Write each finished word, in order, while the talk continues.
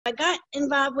I got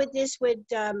involved with this with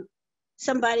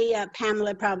somebody,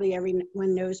 Pamela, probably everyone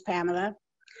knows Pamela.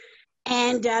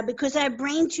 And because I have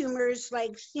brain tumors,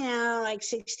 like, you know, like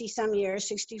 60 some years,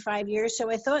 65 years. So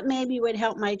I thought maybe it would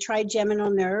help my trigeminal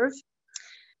nerve.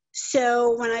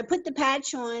 So when I put the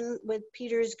patch on with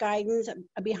Peter's guidance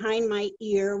behind my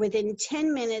ear, within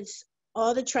 10 minutes,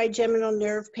 all the trigeminal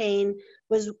nerve pain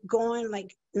was gone,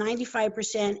 like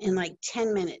 95% in like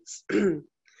 10 minutes.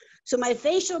 So my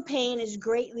facial pain is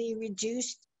greatly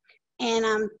reduced.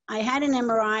 And I had an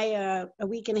MRI a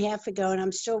week and a half ago, and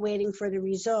I'm still waiting for the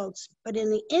results. But in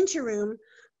the interim,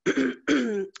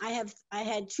 I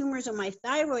had tumors on my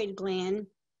thyroid gland,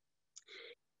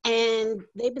 and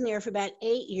they've been there for about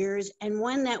 8 years, and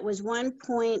one that was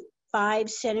 1.5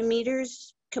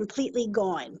 centimeters completely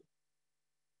gone.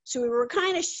 So we were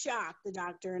kind of shocked, the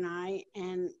doctor and I,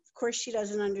 and of course she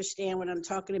doesn't understand what I'm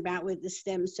talking about with the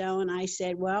stem cell. And I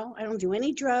said, well, I don't do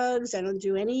any drugs, I don't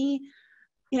do any,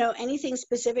 you know, anything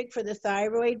specific for the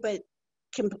thyroid, but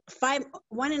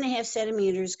 1.5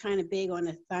 centimeters kind of big on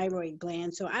the thyroid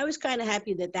gland. So I was kind of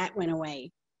happy that that went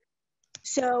away.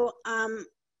 So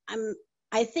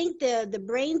I think the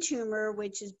brain tumor,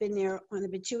 which has been there on the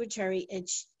pituitary, it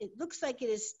looks like it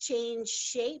has changed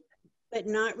shape, but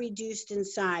not reduced in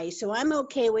size. So I'm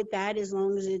okay with that as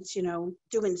long as it's, you know,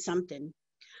 doing something.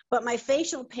 But my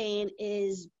facial pain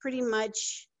is pretty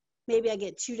much, maybe I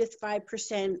get 2 to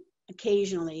 5%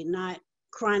 occasionally, not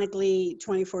chronically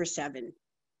 24/7.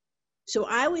 So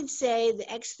I would say the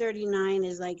X39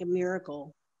 is like a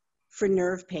miracle for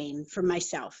nerve pain for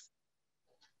myself.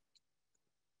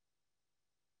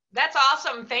 That's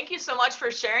awesome. Thank you so much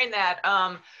for sharing that.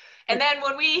 And then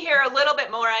when we hear a little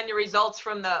bit more on your results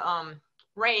from the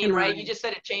rain, right? You just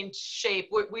said it changed shape.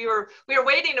 We were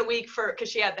waiting a week for, because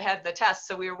she had the test,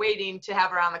 so we were waiting to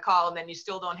have her on the call, and then you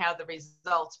still don't have the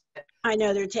results. I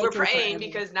know they're taking. We're praying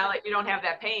because now that you don't have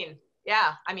that pain.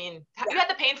 Yeah, I mean, you had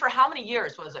the pain for how many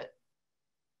years was it?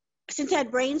 Since I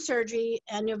had brain surgery,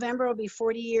 November will be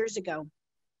 40 years ago.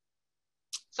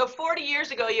 So 40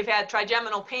 years ago, you've had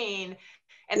trigeminal pain.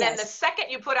 And then the second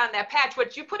you put on that patch,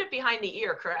 which you put it behind the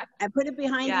ear, correct? I put it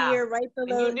behind the ear, right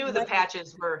below. And you knew the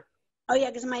patches were. Oh yeah,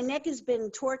 because my neck has been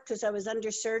torqued because I was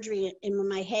under surgery, and when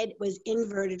my head was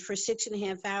inverted for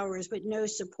 6.5 hours with no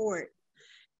support.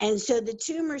 And so the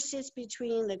tumor sits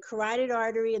between the carotid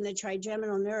artery and the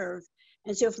trigeminal nerve.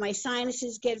 And so if my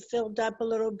sinuses get filled up a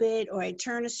little bit, or I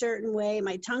turn a certain way,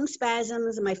 my tongue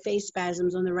spasms and my face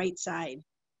spasms on the right side.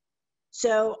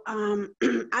 So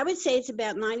I would say it's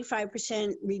about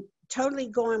 95% totally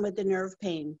gone with the nerve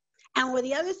pain. And with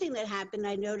the other thing that happened,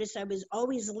 I noticed I was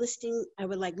always listing, I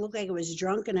would like look like I was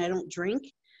drunk, and I don't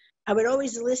drink. I would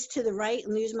always list to the right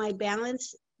and lose my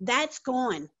balance. That's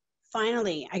gone.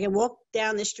 Finally, I can walk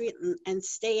down the street and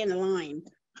stay in a line.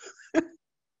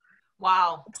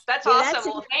 Wow, that's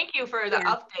awesome. Well, thank you for the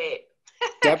update.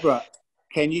 Deborah,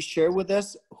 can you share with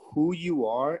us who you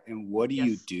are and what do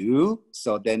you do,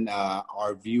 so then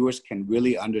our viewers can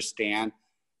really understand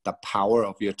the power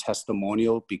of your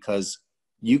testimonial, because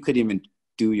you could even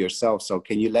do yourself. So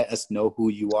can you let us know who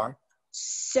you are?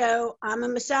 So I'm a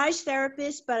massage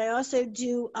therapist, but I also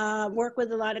do work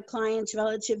with a lot of clients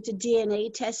relative to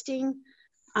DNA testing,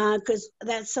 because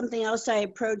that's something else I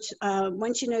approach.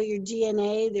 Once you know your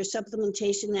DNA, there's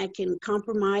supplementation that can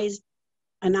compromise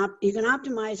you can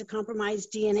optimize a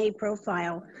compromised DNA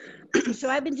profile. So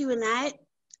I've been doing that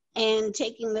and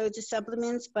taking loads of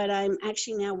supplements, but I'm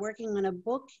actually now working on a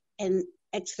book, and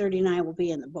X39 will be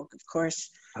in the book, of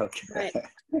course. Okay.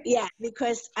 But, yeah,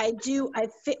 because I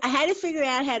had to figure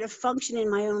out how to function in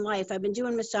my own life. I've been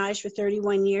doing massage for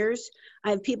 31 years.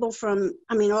 I have people from,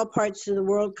 all parts of the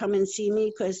world come and see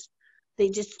me because they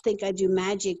just think I do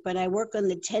magic, but I work on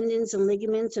the tendons and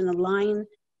ligaments and align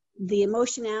the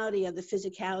emotionality of the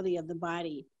physicality of the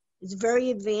body. It's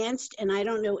very advanced, and I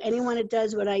don't know anyone that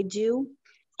does what I do.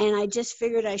 And I just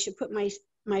figured I should put my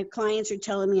clients are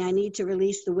telling me I need to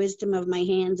release the wisdom of my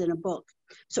hands in a book.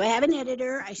 So I have an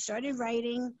editor, I started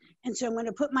writing, and so I'm going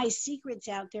to put my secrets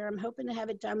out there. I'm hoping to have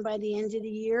it done by the end of the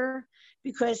year,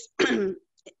 because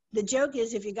the joke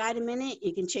is, if you got a minute,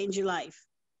 you can change your life.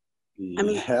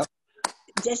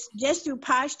 Just through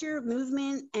posture,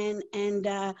 movement, and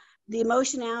the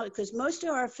emotionality, because most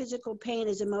of our physical pain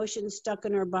is emotions stuck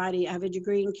in our body. I have a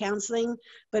degree in counseling,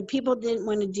 but people didn't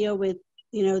want to deal with,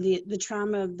 the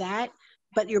trauma of that.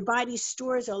 But your body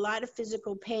stores a lot of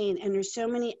physical pain, and there's so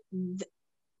many,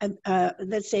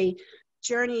 let's say,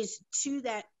 journeys to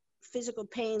that physical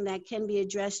pain that can be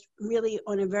addressed really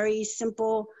on a very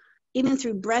simple, even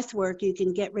through breath work, you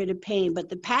can get rid of pain. But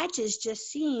the patches just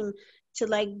seem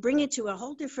to bring it to a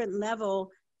whole different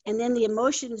level and then the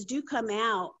emotions do come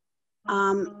out.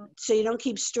 So you don't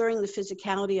keep stirring the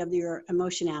physicality of your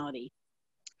emotionality.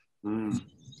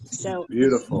 So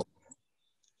beautiful.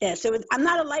 Yeah, so I'm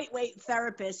not a lightweight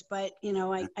therapist, but you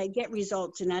know, I get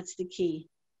results, and that's the key.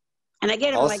 And I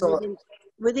get them Also, like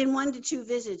within 1 to 2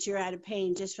 visits, you're out of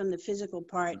pain just from the physical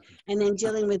part, and then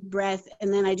dealing with breath.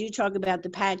 And then I do talk about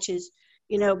the patches,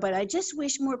 you know, but I just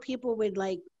wish more people would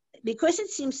because it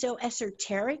seems so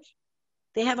esoteric,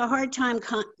 they have a hard time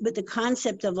with the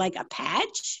concept of like a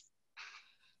patch.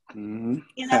 You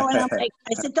know, and I'm like,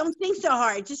 I said, don't think so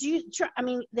hard. Just I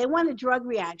mean, they want a drug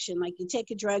reaction. Like you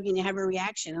take a drug and you have a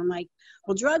reaction. I'm like,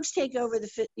 well, drugs take over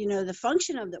the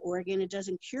function of the organ. It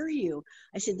doesn't cure you.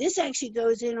 I said, this actually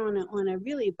goes in on a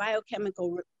really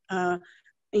biochemical,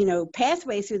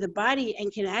 pathway through the body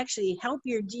and can actually help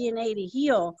your DNA to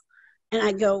heal. And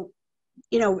I go,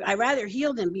 I'd rather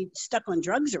heal than be stuck on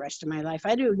drugs the rest of my life.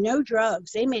 I do no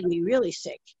drugs. They made me really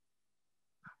sick.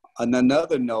 On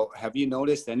another note, have you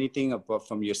noticed anything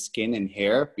from your skin and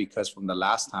hair? Because from the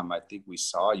last time I think we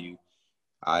saw you,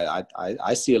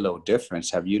 I see a little difference.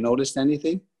 Have you noticed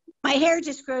anything? My hair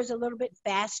just grows a little bit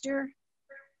faster.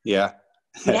 Yeah.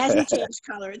 It hasn't changed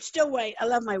color. It's still white. I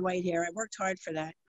love my white hair. I worked hard for that.